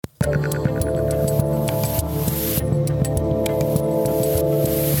Hey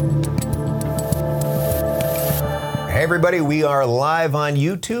everybody, we are live on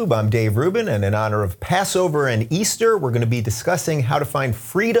YouTube. I'm Dave Rubin, and in honor of Passover and Easter, we're going to be discussing how to find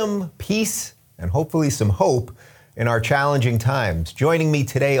freedom, peace, and hopefully some hope in our challenging times. Joining me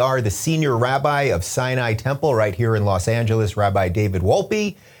today are the senior rabbi of Sinai Temple right here in Los Angeles, Rabbi David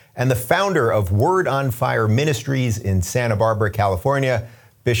Wolpe, and the founder of Word on Fire Ministries in Santa Barbara, California,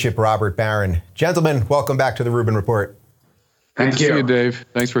 Bishop Robert Barron. Gentlemen, welcome back to the Rubin Report. Good to see you, Dave.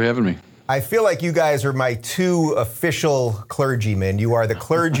 Thanks for having me. I feel like you guys are my two official clergymen. You are the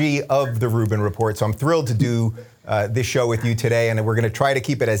clergy of the Rubin Report, so I'm thrilled to do this show with you today, and we're going to try to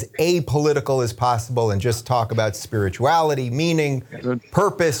keep it as apolitical as possible and just talk about spirituality, meaning,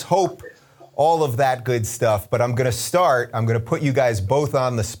 purpose, hope, all of that good stuff. But I'm going to put you guys both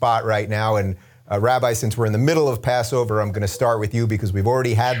on the spot right now, and Rabbi, since we're in the middle of Passover, I'm going to start with you because we've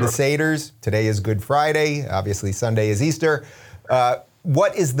already had the Seders. Today is Good Friday. Obviously, Sunday is Easter.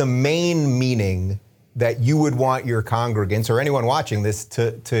 What is the main meaning that you would want your congregants or anyone watching this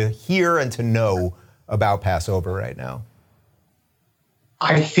to hear and to know about Passover right now?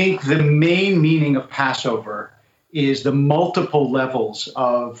 I think the main meaning of Passover is the multiple levels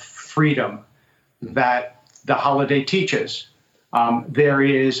of freedom that the holiday teaches. There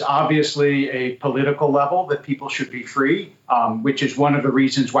is obviously a political level that people should be free, which is one of the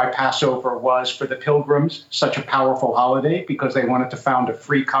reasons why Passover was for the pilgrims such a powerful holiday, because they wanted to found a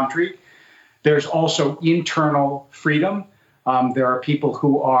free country. There's also internal freedom. There are people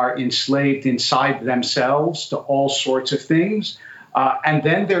who are enslaved inside themselves to all sorts of things. And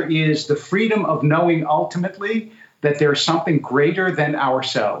then there is the freedom of knowing ultimately that there's something greater than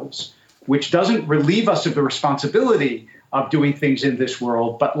ourselves, which doesn't relieve us of the responsibility of doing things in this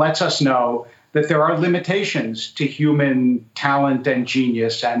world, but lets us know that there are limitations to human talent and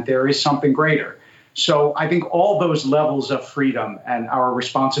genius, and there is something greater. So I think all those levels of freedom and our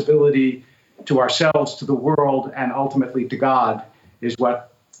responsibility to ourselves, to the world, and ultimately to God is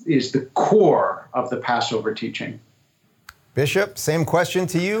what is the core of the Passover teaching. Bishop, same question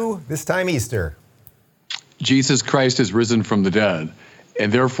to you, this time Easter. Jesus Christ is risen from the dead,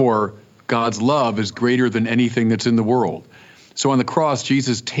 and therefore God's love is greater than anything that's in the world. So on the cross,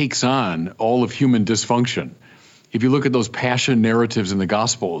 Jesus takes on all of human dysfunction. If you look at those passion narratives in the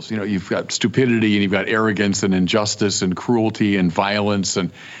Gospels, you've got stupidity and you've got arrogance and injustice and cruelty and violence,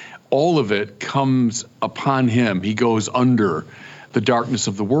 and all of it comes upon him. He goes under the darkness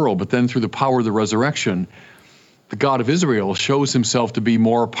of the world, but then through the power of the resurrection, the God of Israel shows himself to be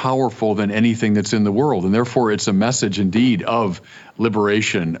more powerful than anything that's in the world. And therefore, it's a message indeed of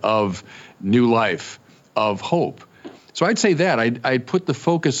liberation, of new life, of hope. So I'd say that. I'd put the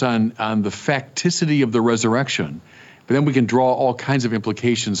focus on the facticity of the resurrection, but then we can draw all kinds of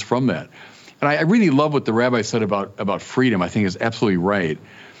implications from that. And I really love what the rabbi said about freedom. I think is absolutely right.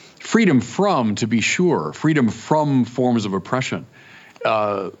 Freedom from, to be sure, freedom from forms of oppression.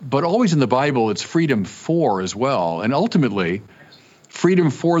 But always in the Bible, it's freedom for as well. And ultimately, freedom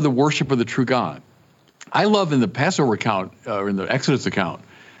for the worship of the true God. I love in the Passover account, or in the Exodus account,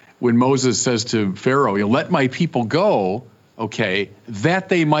 when Moses says to Pharaoh, let my people go, that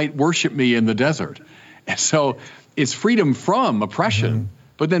they might worship me in the desert. And so it's freedom from oppression,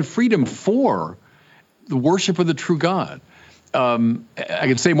 but then freedom for the worship of the true God. I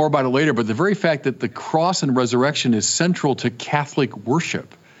can say more about it later, but the very fact that the cross and resurrection is central to Catholic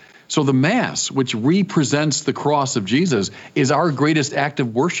worship. So the Mass, which represents the cross of Jesus, is our greatest act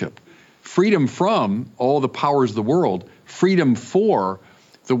of worship. Freedom from all the powers of the world, freedom for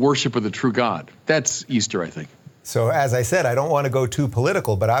the worship of the true God. That's Easter, I think. So as I said, I don't want to go too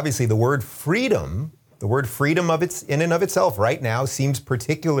political, but obviously the word freedom of its in and of itself right now seems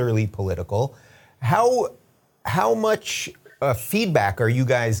particularly political. How much feedback are you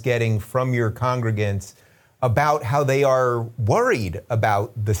guys getting from your congregants about how they are worried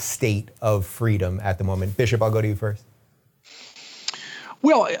about the state of freedom at the moment? Bishop, I'll go to you first.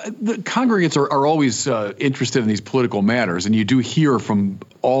 Well, the congregants are always interested in these political matters, and you do hear from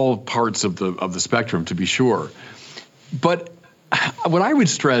all parts of the spectrum, to be sure. But what I would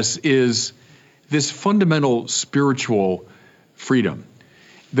stress is this fundamental spiritual freedom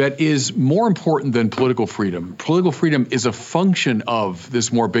that is more important than political freedom. Political freedom is a function of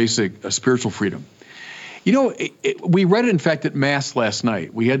this more basic spiritual freedom. We read it, in fact, at Mass last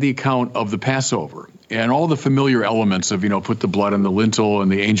night. We had the account of the Passover and all the familiar elements of, put the blood on the lintel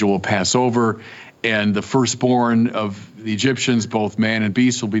and the angel will pass over and the firstborn of the Egyptians, both man and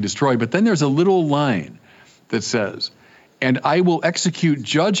beast, will be destroyed. But then there's a little line that says, and I will execute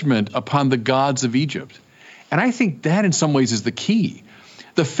judgment upon the gods of Egypt. And I think that in some ways is the key.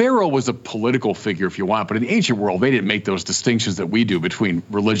 The Pharaoh was a political figure, if you want, but in the ancient world, they didn't make those distinctions that we do between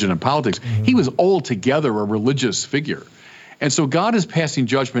religion and politics. Mm-hmm. He was altogether a religious figure. And so God is passing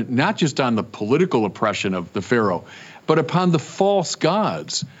judgment not just on the political oppression of the Pharaoh, but upon the false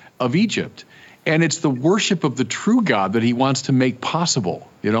gods of Egypt. And it's the worship of the true God that he wants to make possible,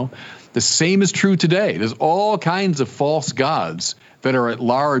 you know. The same is true today. There's all kinds of false gods that are at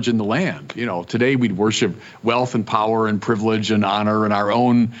large in the land. You know, today we'd worship wealth and power and privilege and honor and our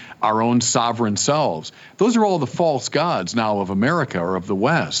own sovereign selves. Those are all the false gods now of America or of the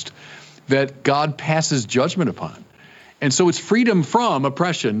West that God passes judgment upon. And so it's freedom from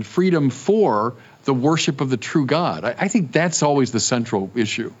oppression, freedom for the worship of the true God. I think that's always the central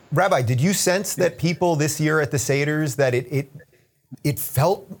issue. Rabbi, did you sense that people this year at the Seders, that it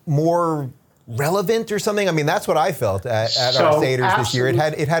felt more relevant or something? I mean, that's what I felt at our Seders this year.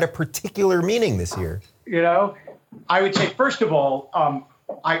 It had a particular meaning this year. You know, I would say, first of all,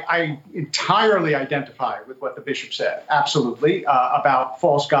 I entirely identify with what the bishop said, absolutely, about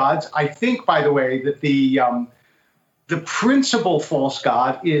false gods. I think, by the way, that the principal false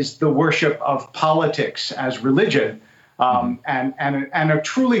god is the worship of politics as religion, and a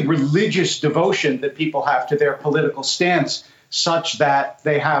truly religious devotion that people have to their political stance, such that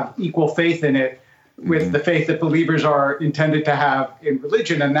they have equal faith in it with the faith that believers are intended to have in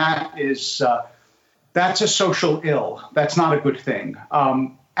religion. And that is, that's a social ill. That's not a good thing.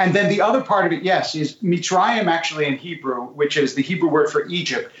 And then the other part of it, yes, is Mitzrayim actually in Hebrew, which is the Hebrew word for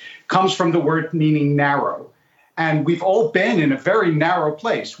Egypt, comes from the word meaning narrow. And we've all been in a very narrow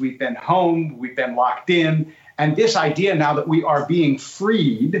place. We've been home, we've been locked in. And this idea now that we are being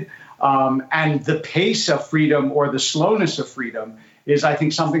freed, and the pace of freedom or the slowness of freedom is, I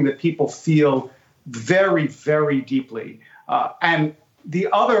think, something that people feel very, very deeply. And the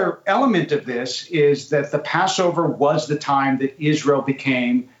other element of this is that the Passover was the time that Israel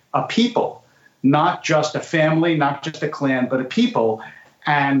became a people, not just a family, not just a clan, but a people.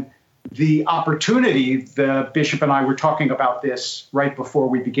 And the opportunity, the bishop and I were talking about this right before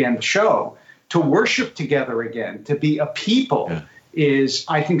we began the show, to worship together again, to be a people is,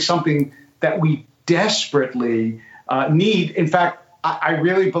 I think, something that we desperately need. In fact, I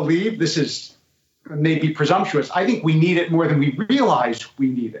really believe, this is maybe presumptuous, I think we need it more than we realize we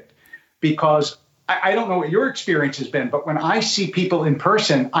need it. Because I don't know what your experience has been, but when I see people in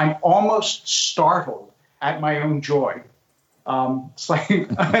person, I'm almost startled at my own joy. It's like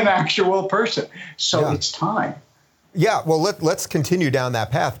an actual person. So it's time. Yeah, well, let's continue down that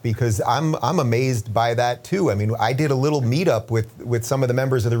path, because I'm amazed by that too. I mean, I did a little meetup with some of the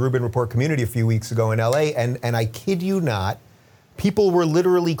members of the Rubin Report community a few weeks ago in LA, and I kid you not, people were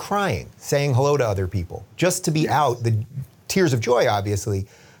literally crying, saying hello to other people, just to be out, the tears of joy, obviously.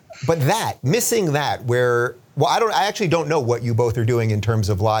 But missing that, where, well, I actually don't know what you both are doing in terms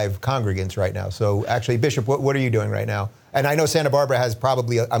of live congregants right now. So actually, Bishop, what are you doing right now? And I know Santa Barbara has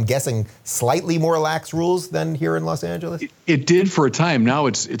probably, I'm guessing, slightly more lax rules than here in Los Angeles. It did for a time. Now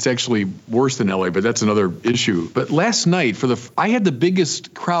it's actually worse than LA, but that's another issue. But last night, I had the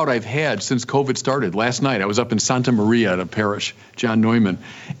biggest crowd I've had since COVID started. Last night, I was up in Santa Maria at a parish, John Neumann,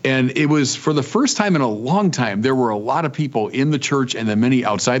 and it was for the first time in a long time. There were a lot of people in the church and then many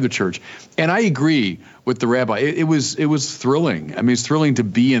outside the church. And I agree with the rabbi. It was thrilling. I mean, it's thrilling to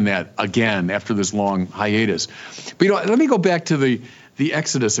be in that again after this long hiatus. But let me go back to the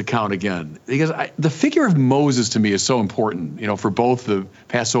Exodus account again, because the figure of Moses to me is so important, for both the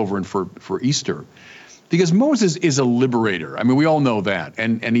Passover and for Easter, because Moses is a liberator. I mean, we all know that,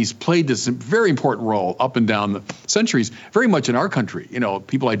 and he's played this very important role up and down the centuries, very much in our country.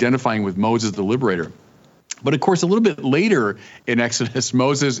 People identifying with Moses the liberator. But of course, a little bit later in Exodus,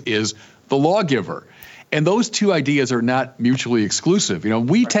 Moses is the lawgiver. And those two ideas are not mutually exclusive.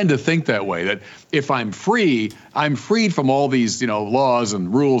 We tend to think that way, that if I'm free, I'm freed from all these, laws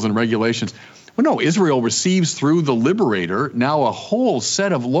and rules and regulations. Well, no, Israel receives through the liberator now a whole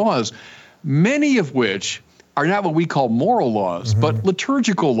set of laws, many of which are not what we call moral laws, but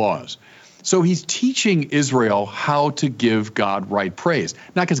liturgical laws. So he's teaching Israel how to give God right praise,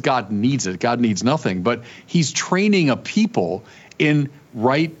 not because God needs it. God needs nothing, but he's training a people in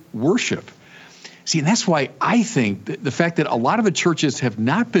right worship. See, and that's why I think that the fact that a lot of the churches have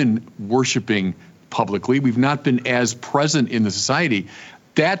not been worshiping publicly, we've not been as present in the society,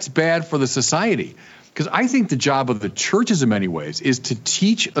 that's bad for the society. Because I think the job of the churches in many ways is to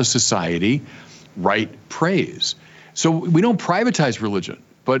teach a society right praise. So we don't privatize religion,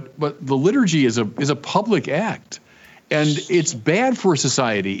 but the liturgy is a public act. And it's bad for a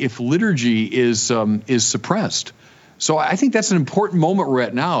society if liturgy is suppressed. So I think that's an important moment we're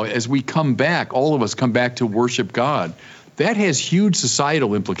at now as we come back, all of us come back to worship God that has huge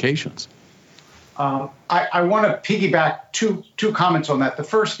societal implications. I want to piggyback two comments on that. The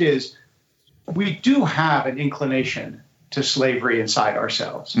first is we do have an inclination to slavery inside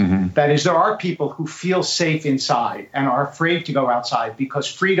ourselves. That is, there are people who feel safe inside and are afraid to go outside because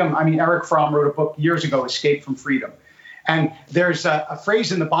freedom, Eric Fromm wrote a book years ago, Escape from Freedom. And there's a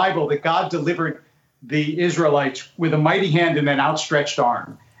phrase in the Bible that God delivered the Israelites with a mighty hand and an outstretched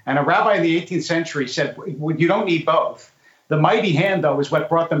arm. And a rabbi in the 18th century said, you don't need both. The mighty hand, though, is what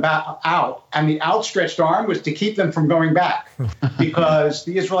brought them back out. And the outstretched arm was to keep them from going back because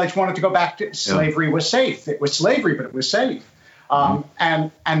the Israelites wanted to go back to slavery. Was safe. It was slavery, but it was safe.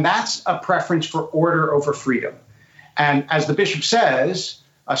 And that's a preference for order over freedom. And as the bishop says,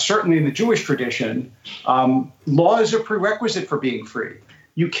 certainly in the Jewish tradition, law is a prerequisite for being free.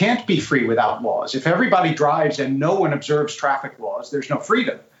 You can't be free without laws. If everybody drives and no one observes traffic laws, there's no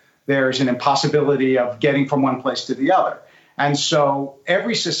freedom. There's an impossibility of getting from one place to the other. And so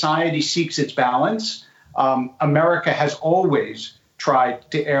every society seeks its balance. America has always tried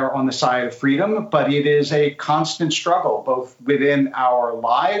to err on the side of freedom, but it is a constant struggle, both within our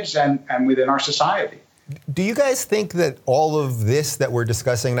lives and within our society. Do you guys think that all of this that we're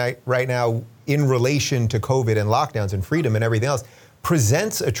discussing right now in relation to COVID and lockdowns and freedom and everything else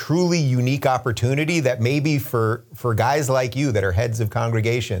presents a truly unique opportunity that maybe for guys like you that are heads of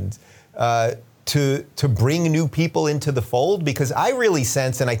congregations to bring new people into the fold? Because I really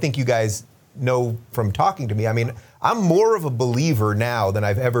sense, and I think you guys know from talking to me, I'm more of a believer now than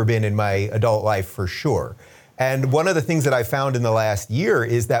I've ever been in my adult life, for sure. And one of the things that I found in the last year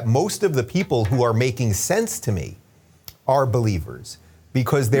is that most of the people who are making sense to me are believers,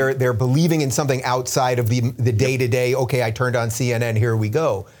 because they're believing in something outside of the day-to-day, okay, I turned on CNN, here we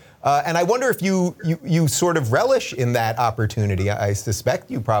go. And I wonder if you sort of relish in that opportunity. I suspect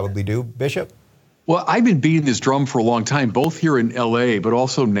you probably do, Bishop. Well, I've been beating this drum for a long time, both here in L.A., but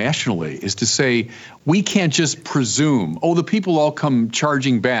also nationally, is to say we can't just presume, the people all come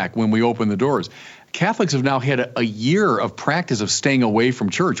charging back when we open the doors. Catholics have now had a year of practice of staying away from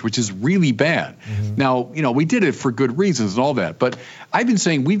church, which is really bad. Now, we did it for good reasons and all that, but I've been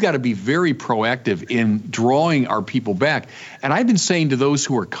saying we've got to be very proactive in drawing our people back. And I've been saying to those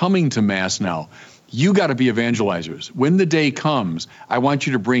who are coming to Mass now, you got to be evangelizers. When the day comes, I want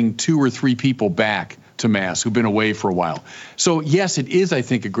you to bring 2 or 3 people back to Mass who've been away for a while. So yes, it is, I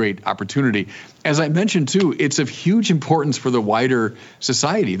think, a great opportunity. As I mentioned, too, it's of huge importance for the wider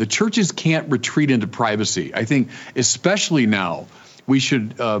society. The churches can't retreat into privacy. I think especially now, we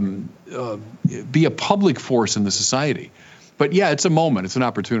should be a public force in the society. But yeah, it's a moment. It's an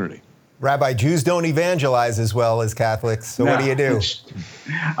opportunity. Rabbi, Jews don't evangelize as well as Catholics. So What do you do?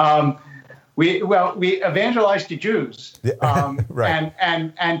 We evangelize to Jews, right.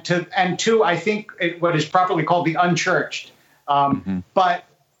 and to I think what is properly called the unchurched. But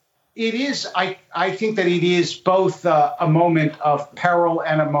it is I think that it is both a moment of peril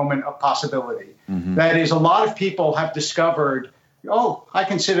and a moment of possibility. That is, a lot of people have discovered, I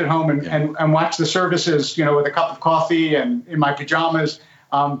can sit at home and watch the services, with a cup of coffee and in my pajamas,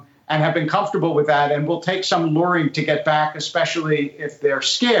 and have been comfortable with that, and will take some luring to get back, especially if they're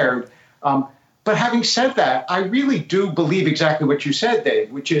scared. But having said that, I really do believe exactly what you said,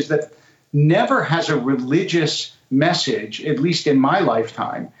 Dave, which is that never has a religious message, at least in my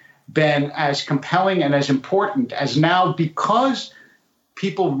lifetime, been as compelling and as important as now, because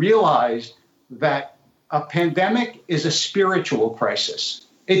people realize that a pandemic is a spiritual crisis.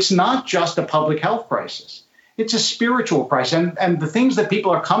 It's not just a public health crisis. It's a spiritual crisis. And the things that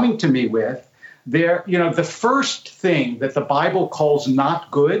people are coming to me with, the first thing that the Bible calls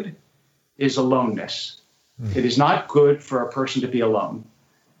not good is aloneness. It is not good for a person to be alone.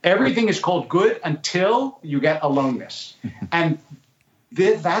 Everything is called good until you get aloneness. And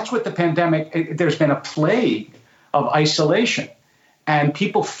that's what the pandemic, there's been a plague of isolation. And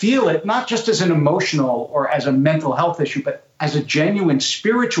people feel it not just as an emotional or as a mental health issue, but as a genuine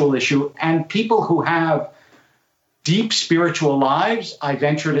spiritual issue. And people who have deep spiritual lives, I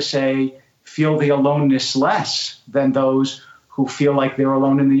venture to say, feel the aloneness less than those who feel like they're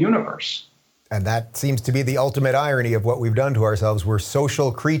alone in the universe. And that seems to be the ultimate irony of what we've done to ourselves. We're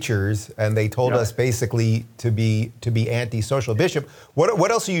social creatures, and they told us basically to be antisocial. Bishop,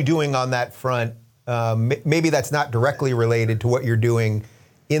 what else are you doing on that front? Maybe that's not directly related to what you're doing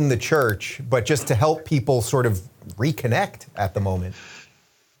in the church, but just to help people sort of reconnect at the moment.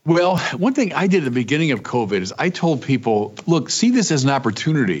 Well, one thing I did at the beginning of COVID is I told people, look, see this as an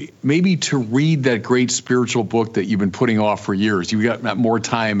opportunity, maybe to read that great spiritual book that you've been putting off for years. You've got more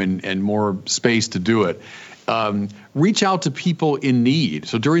time and more space to do it. reach out to people in need.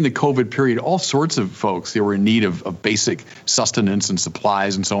 So during the COVID period, all sorts of folks, they were in need of basic sustenance and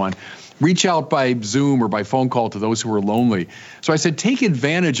supplies and so on. Reach out by Zoom or by phone call to those who are lonely. So I said, take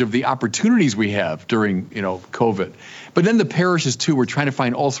advantage of the opportunities we have during, COVID. But then the parishes too, we're trying to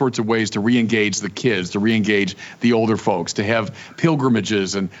find all sorts of ways to re-engage the kids, to re-engage the older folks, to have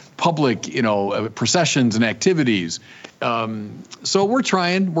pilgrimages and public, processions and activities. So we're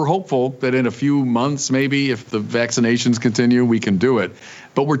trying. We're hopeful that in a few months, maybe if the vaccinations continue, we can do it.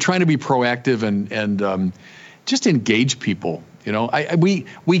 But we're trying to be proactive and just engage people.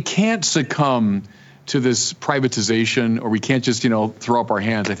 We can't succumb to this privatization, or we can't just, throw up our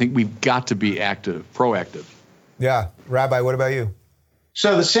hands. I think we've got to be proactive. Yeah. Rabbi, what about you?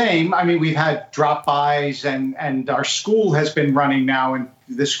 So the same. I mean, we've had drop-bys, and our school has been running now, and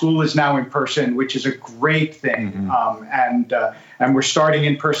the school is now in person, which is a great thing. And we're starting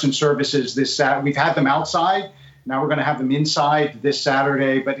in-person services this Saturday. We've had them outside. Now we're going to have them inside this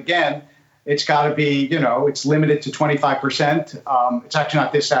Saturday. But again, it's got to be, it's limited to 25%. It's actually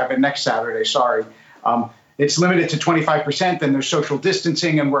not this Saturday, but next Saturday, sorry. It's limited to 25%, and there's social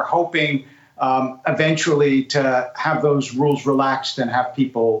distancing, and we're hoping eventually to have those rules relaxed and have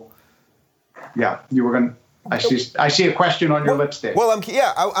people, you were going to, I see a question on your lips, Dave. Well,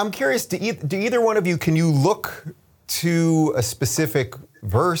 I'm curious, do either one of you, can you look to a specific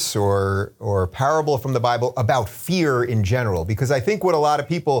verse or parable from the Bible about fear in general? Because I think what a lot of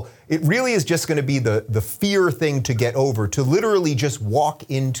people, it really is just going to be the fear thing to get over, to literally just walk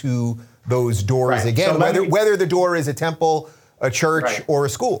into those doors again, so whether the door is a temple, a church, or a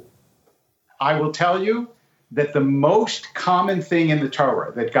school. I will tell you that the most common thing in the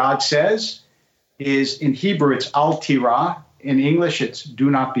Torah that God says is, in Hebrew, it's al tira. In English, it's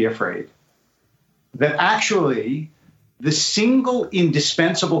do not be afraid. That actually, the single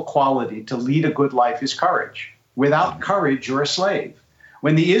indispensable quality to lead a good life is courage. Without courage, you're a slave.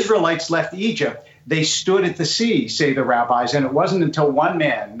 When the Israelites left Egypt, they stood at the sea, say the rabbis, and it wasn't until one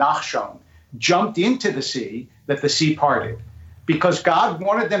man, Nachshon, jumped into the sea that the sea parted, because God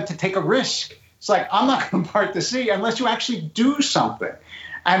wanted them to take a risk. It's like, I'm not going to part the sea unless you actually do something.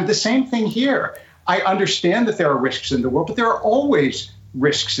 And the same thing here. I understand that there are risks in the world, but there are always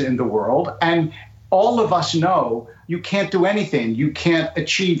risks in the world. And all of us know you can't do anything. You can't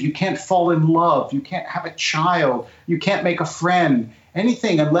achieve. You can't fall in love. You can't have a child. You can't make a friend,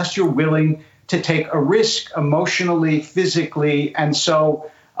 anything, unless you're willing to take a risk emotionally, physically. And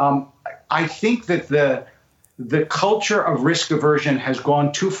so I think that the culture of risk aversion has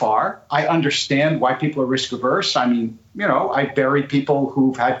gone too far. I understand why people are risk averse. I mean, I buried people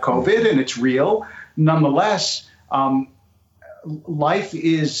who've had COVID, and it's real. Nonetheless, life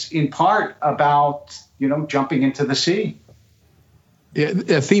is in part about, jumping into the sea. Yeah,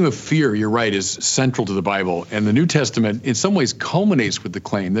 the theme of fear, you're right, is central to the Bible. And the New Testament, in some ways, culminates with the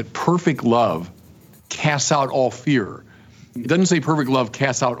claim that perfect love casts out all fear. It doesn't say perfect love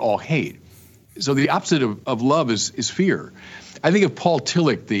casts out all hate. So the opposite of love is fear. I think of Paul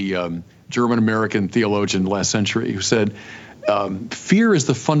Tillich, the German-American theologian last century, who said, fear is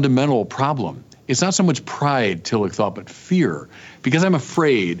the fundamental problem. It's not so much pride, Tillich thought, but fear. Because I'm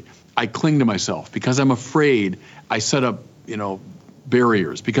afraid, I cling to myself. Because I'm afraid, I set up,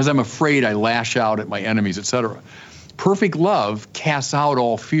 barriers. Because I'm afraid, I lash out at my enemies, etc. Perfect love casts out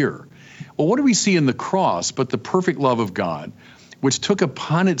all fear. Well, what do we see in the cross but the perfect love of God, which took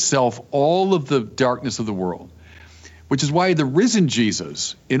upon itself all of the darkness of the world, which is why the risen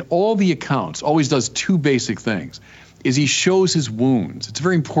Jesus, in all the accounts, always does two basic things, is he shows his wounds. It's a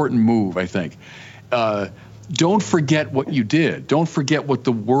very important move, I think. Don't forget what you did. Don't forget what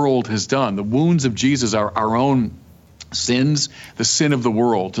the world has done. The wounds of Jesus are our own sins, the sin of the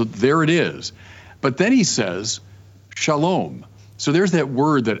world. So there it is. But then he says, shalom. So there's that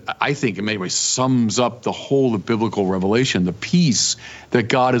word that I think in many ways sums up the whole of biblical revelation, the peace that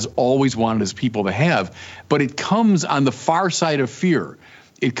God has always wanted his people to have. But it comes on the far side of fear.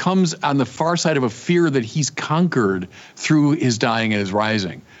 It comes on the far side of a fear that he's conquered through his dying and his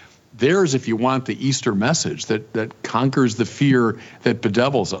rising. There's, if you want, the Easter message that conquers the fear that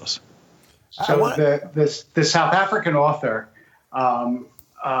bedevils us. So the South African author, Alan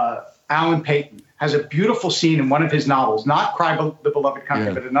Paton, has a beautiful scene in one of his novels, not Cry the Beloved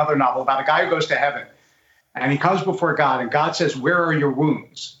Country, but another novel about a guy who goes to heaven. And he comes before God, and God says, where are your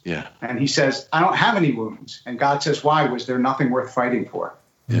wounds? Yeah. And he says, I don't have any wounds. And God says, why? Was there nothing worth fighting for?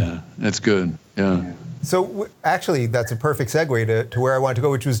 Yeah, that's good. Yeah. So actually, that's a perfect segue to where I wanted to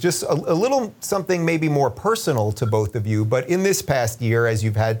go, which was just a little something maybe more personal to both of you. But in this past year, as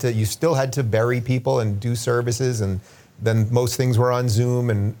you still had to bury people and do services, and then most things were on Zoom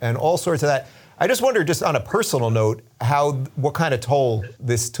and all sorts of that. I just wonder, just on a personal note, what kind of toll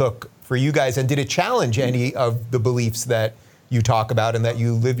this took for you guys, and did it challenge any of the beliefs that you talk about and that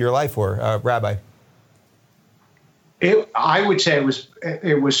you live your life for, Rabbi? I would say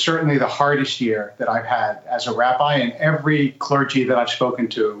it was certainly the hardest year that I've had as a rabbi, and every clergy that I've spoken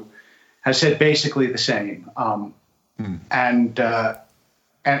to has said basically the same. And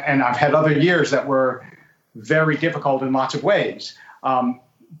I've had other years that were very difficult in lots of ways.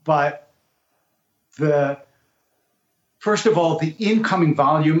 But first of all, the incoming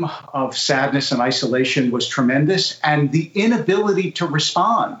volume of sadness and isolation was tremendous, and the inability to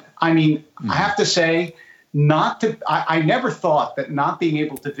respond. I mean, I have to say, I never thought that not being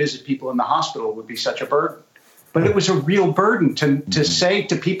able to visit people in the hospital would be such a burden. But it was a real burden to say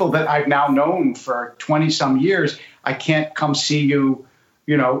to people that I've now known for 20 some years, I can't come see you,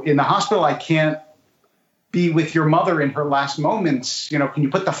 in the hospital. I can't be with your mother in her last moments. Can you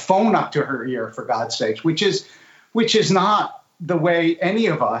put the phone up to her ear, for God's sakes, which is not the way any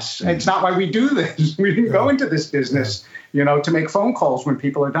of us, it's not why we do this. We didn't go into this business, to make phone calls when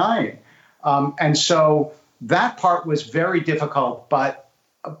people are dying. And so that part was very difficult, but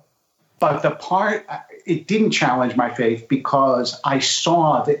the part, it didn't challenge my faith, because I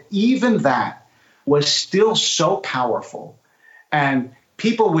saw that even that was still so powerful. And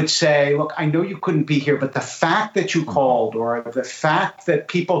people would say, look, I know you couldn't be here, but the fact that you called, or the fact that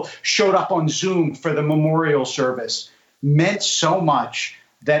people showed up on Zoom for the memorial service, meant so much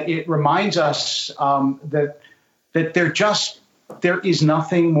that it reminds us that there is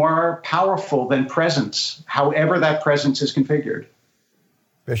nothing more powerful than presence, however that presence is configured.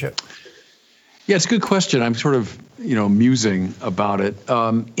 Bishop? Yeah, it's a good question. I'm sort of, musing about it.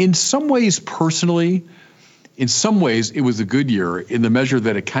 In some ways, personally, in some ways, it was a good year in the measure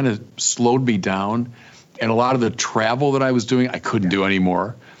that it kind of slowed me down. And a lot of the travel that I was doing, I couldn't do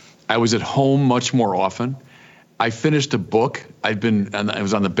anymore. I was at home much more often. I finished a book. I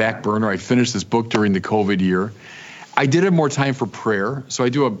was on the back burner. I finished this book during the COVID year. I did have more time for prayer. So I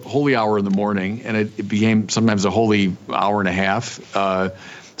do a holy hour in the morning, and it became sometimes a holy hour and a half.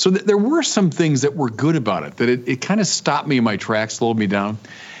 So there were some things that were good about it, that it kind of stopped me in my tracks, slowed me down.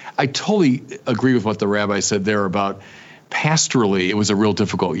 I totally agree with what the rabbi said there about pastorally, it was a real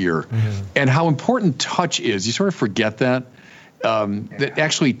difficult year. And how important touch is. You sort of forget that. That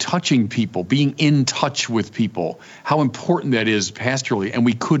actually touching people, being in touch with people, how important that is pastorally, and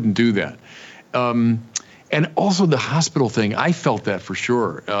we couldn't do that. And also the hospital thing, I felt that for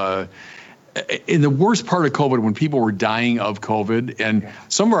sure. In the worst part of COVID, when people were dying of COVID, and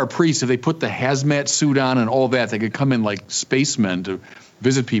some of our priests, if they put the hazmat suit on and all that, they could come in like spacemen to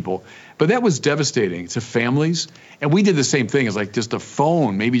visit people. But that was devastating to families. And we did the same thing. It's like just a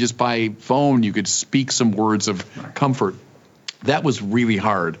phone, maybe just by phone, you could speak some words of comfort. That was really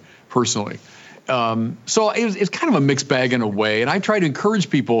hard, personally. So it's kind of a mixed bag in a way. And I try to encourage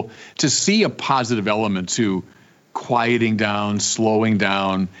people to see a positive element to quieting down, slowing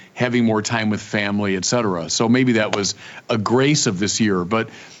down, having more time with family, et cetera. So maybe that was a grace of this year. But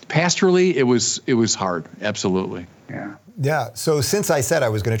pastorally, it was hard. Absolutely. Yeah. So since I said I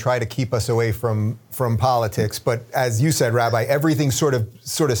was going to try to keep us away from politics, but as you said, Rabbi, everything sort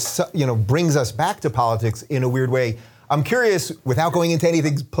of brings us back to politics in a weird way. I'm curious, without going into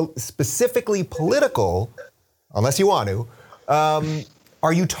anything specifically political, unless you want to,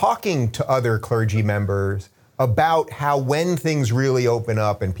 are you talking to other clergy members about how, when things really open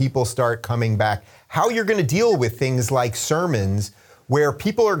up and people start coming back, how you're going to deal with things like sermons where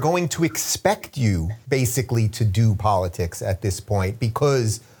people are going to expect you basically to do politics at this point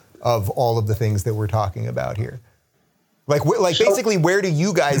because of all of the things that we're talking about here? Basically, where do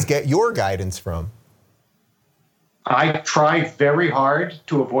you guys get your guidance from? I try very hard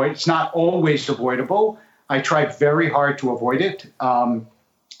to avoid. It's not always avoidable. I try very hard to avoid it,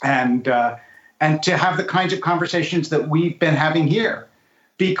 and to have the kinds of conversations that we've been having here.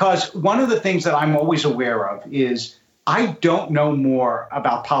 Because one of the things that I'm always aware of is I don't know more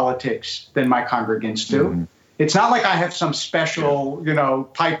about politics than my congregants do. Mm-hmm. It's not like I have some special,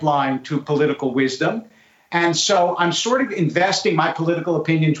 pipeline to political wisdom. And so I'm sort of investing my political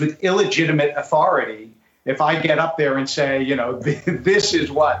opinions with illegitimate authority if I get up there and say, this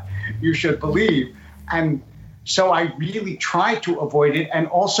is what you should believe. And so I really try to avoid it. And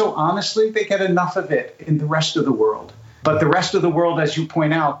also, honestly, they get enough of it in the rest of the world. But the rest of the world, as you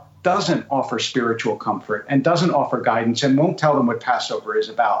point out, doesn't offer spiritual comfort and doesn't offer guidance and won't tell them what Passover is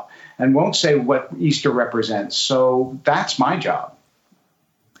about and won't say what Easter represents. So that's my job.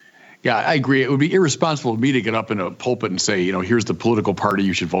 Yeah, I agree. It would be irresponsible of me to get up in a pulpit and say, here's the political party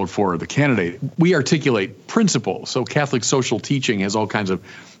you should vote for or the candidate. We articulate principles. So Catholic social teaching has all kinds of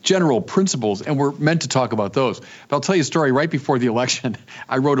general principles, and we're meant to talk about those. But I'll tell you a story. Right before the election,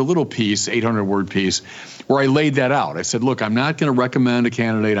 I wrote a little piece, 800-word piece, where I laid that out. I said, look, I'm not going to recommend a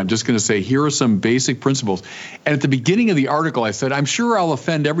candidate. I'm just going to say, here are some basic principles. And at the beginning of the article, I said, I'm sure I'll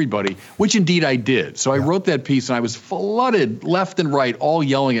offend everybody, which indeed I did. So I wrote that piece, and I was flooded left and right, all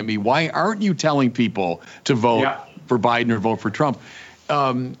yelling at me, why aren't you telling people to vote for Biden or vote for Trump?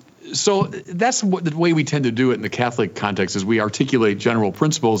 So that's the way we tend to do it in the Catholic context, is we articulate general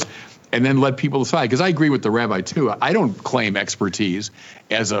principles and then let people decide. Because I agree with the rabbi, too. I don't claim expertise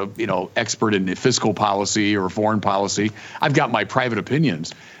as a expert in fiscal policy or foreign policy. I've got my private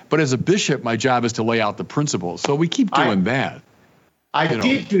opinions. But as a bishop, my job is to lay out the principles. So we keep doing that. I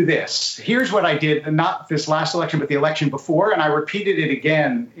did do this. Here's what I did, not this last election, but the election before, and I repeated it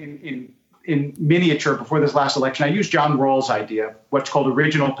again in miniature before this last election. I used John Rawls' idea, what's called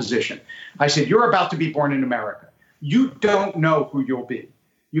original position. I said, you're about to be born in America. You don't know who you'll be.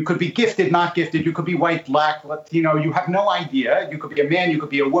 You could be gifted, not gifted. You could be white, black, Latino. You have no idea. You could be a man. You could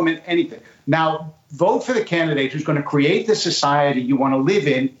be a woman, anything. Now, vote for the candidate who's going to create the society you want to live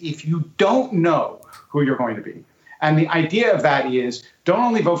in if you don't know who you're going to be. And the idea of that is, don't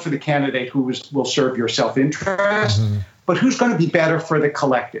only vote for the candidate who will serve your self-interest, but who's going to be better for the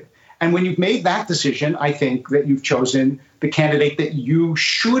collective. And when you've made that decision, I think that you've chosen the candidate that you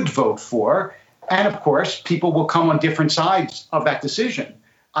should vote for. And of course, people will come on different sides of that decision.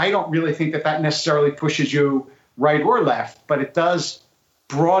 I don't really think that necessarily pushes you right or left, but it does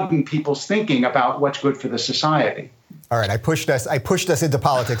broaden people's thinking about what's good for the society. All right, I pushed us into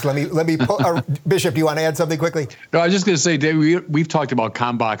politics. Let me Bishop, do you want to add something quickly? No, I was just going to say, Dave, we've talked about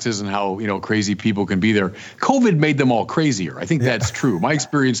comm boxes and how crazy people can be there. COVID made them all crazier. I think that's true. My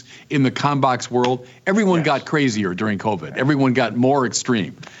experience in the comm box world, everyone got crazier during COVID. Everyone got more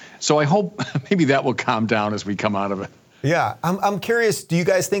extreme. So I hope maybe that will calm down as we come out of it. Yeah, I'm curious, do you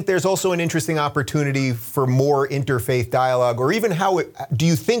guys think there's also an interesting opportunity for more interfaith dialogue, or even do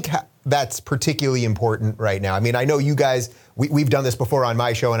you think that's particularly important right now? I mean, I know you guys, we've done this before on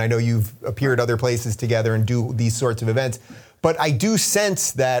my show, and I know you've appeared other places together and do these sorts of events, but I do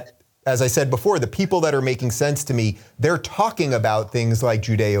sense that, as I said before, the people that are making sense to me, they're talking about things like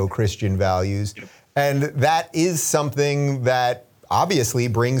Judeo-Christian values, and that is something that obviously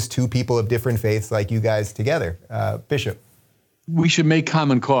brings two people of different faiths like you guys together. Bishop. We should make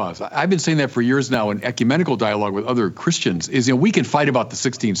common cause. I've been saying that for years now in ecumenical dialogue with other Christians is, we can fight about the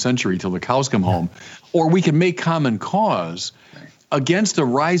 16th century till the cows come home, or we can make common cause against a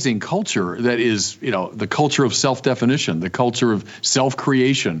rising culture that is, the culture of self-definition, the culture of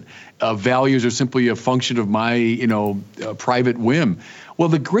self-creation. Values are simply a function of my, private whim. Well,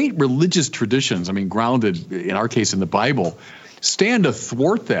 the great religious traditions, grounded in our case in the Bible, stand to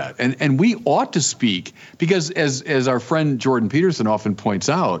thwart that. And we ought to speak, because as our friend Jordan Peterson often points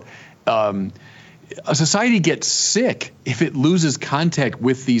out, a society gets sick if it loses contact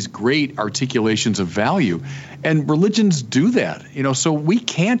with these great articulations of value. And religions do that, so we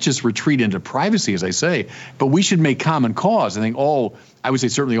can't just retreat into privacy, as I say, but we should make common cause. I think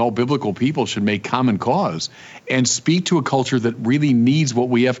certainly all biblical people should make common cause and speak to a culture that really needs what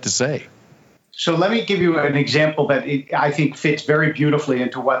we have to say. So let me give you an example that I think fits very beautifully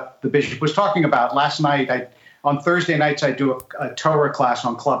into what the bishop was talking about. Last night, on Thursday nights, I do a Torah class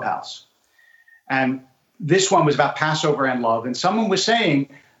on Clubhouse. And this one was about Passover and love. And someone was saying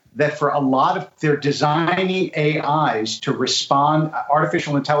that for a lot of, they're designing AIs to respond,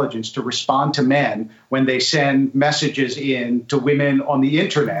 artificial intelligence to respond to men when they send messages in to women on the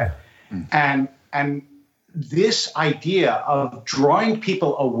internet. And this idea of drawing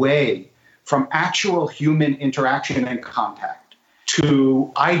people away from actual human interaction and contact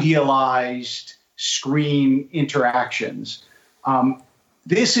to idealized screen interactions.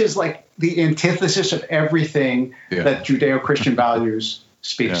 This is like the antithesis of everything that Judeo-Christian values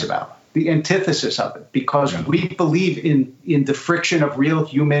speaks about. The antithesis of it, because we believe in the friction of real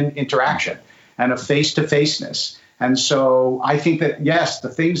human interaction and of face-to-faceness. And so I think that, yes, the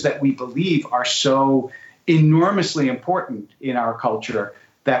things that we believe are so enormously important in our culture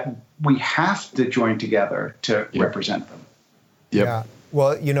that we have to join together to represent them. Yeah.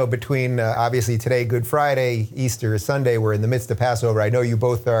 Well, between obviously today, Good Friday, Easter, Sunday, we're in the midst of Passover. I know you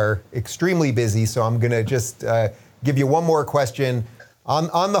both are extremely busy, so I'm going to just give you one more question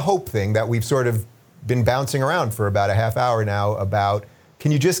on the hope thing that we've sort of been bouncing around for about a half hour now about.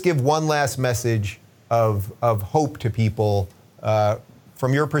 Can you just give one last message of hope to people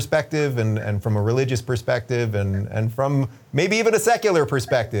from your perspective and from a religious perspective and from maybe even a secular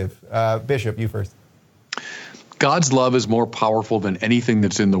perspective. Bishop, you first. God's love is more powerful than anything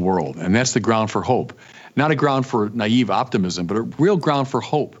that's in the world, and that's the ground for hope. Not a ground for naive optimism, but a real ground for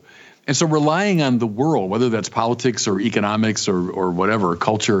hope. And so relying on the world, whether that's politics or economics or whatever,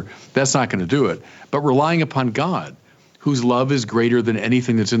 culture, that's not going to do it. But relying upon God, whose love is greater than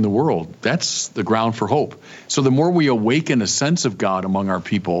anything that's in the world, that's the ground for hope. So the more we awaken a sense of God among our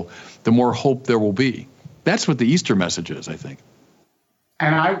people, the more hope there will be. That's what the Easter message is, I think.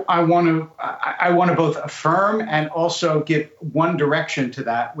 And I want to both affirm and also give one direction to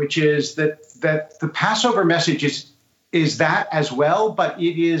that, which is that the Passover message is that as well, but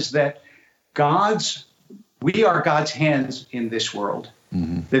it is that we are God's hands in this world,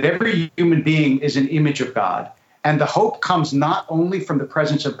 that every human being is an image of God. And the hope comes not only from the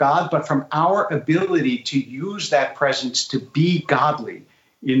presence of God, but from our ability to use that presence to be godly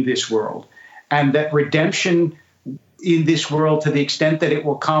in this world. And that redemption in this world, to the extent that it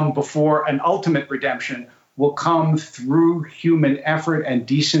will come before an ultimate redemption, will come through human effort and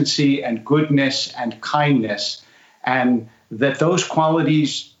decency and goodness and kindness, and that those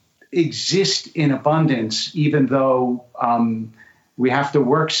qualities exist in abundance, even though we have to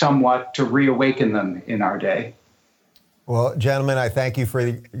work somewhat to reawaken them in our day. Well, gentlemen, I thank you for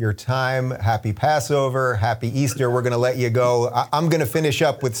your time. Happy Passover, happy Easter. We're going to let you go. I'm going to finish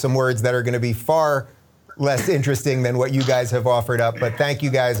up with some words that are going to be far less interesting than what you guys have offered up. But thank you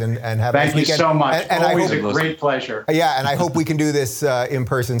guys and have a nice weekend. Thank you so much. And always a great pleasure. Yeah, and I hope we can do this in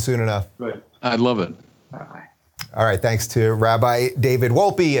person soon enough. Good. I'd love it. Bye-bye. All right, thanks to Rabbi David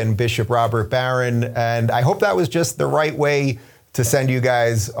Wolpe and Bishop Robert Barron. And I hope that was just the right way to send you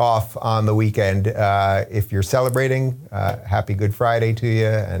guys off on the weekend. If you're celebrating, happy Good Friday to you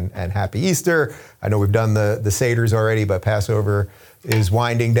and happy Easter. I know we've done the Seders already, but Passover is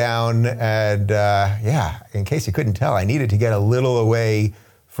winding down. And yeah, in case you couldn't tell, I needed to get a little away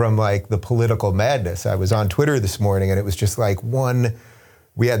from like the political madness. I was on Twitter this morning and it was just like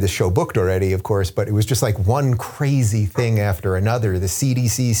we had this show booked already, of course, but it was just like one crazy thing after another. The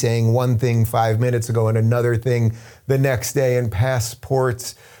CDC saying one thing 5 minutes ago and another thing the next day, and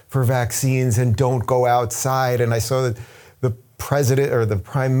passports for vaccines and don't go outside. And I saw that the president or the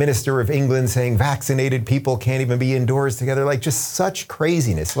prime minister of England saying vaccinated people can't even be indoors together. Like just such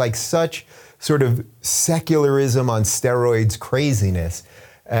craziness, like such sort of secularism on steroids craziness.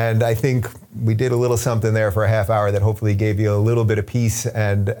 And I think we did a little something there for a half hour that hopefully gave you a little bit of peace.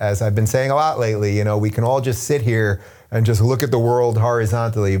 And as I've been saying a lot lately, you know, we can all just sit here and just look at the world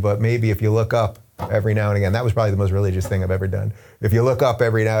horizontally. But maybe if you look up every now and again, that was probably the most religious thing I've ever done. If you look up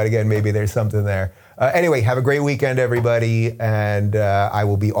every now and again, maybe there's something there. Anyway, have a great weekend, everybody. And I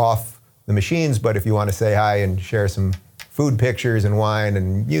will be off the machines. But if you want to say hi and share some food pictures and wine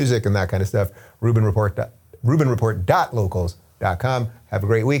and music and that kind of stuff, RubinReport.locals.com. Have a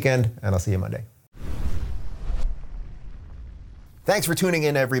great weekend, and I'll see you Monday. Thanks for tuning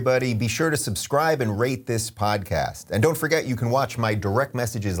in, everybody. Be sure to subscribe and rate this podcast. And don't forget, you can watch my direct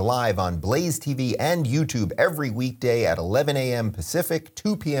messages live on Blaze TV and YouTube every weekday at 11 a.m. Pacific,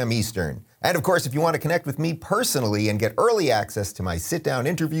 2 p.m. Eastern. And of course, if you want to connect with me personally and get early access to my sit-down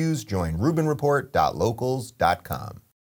interviews, join RubinReport.locals.com.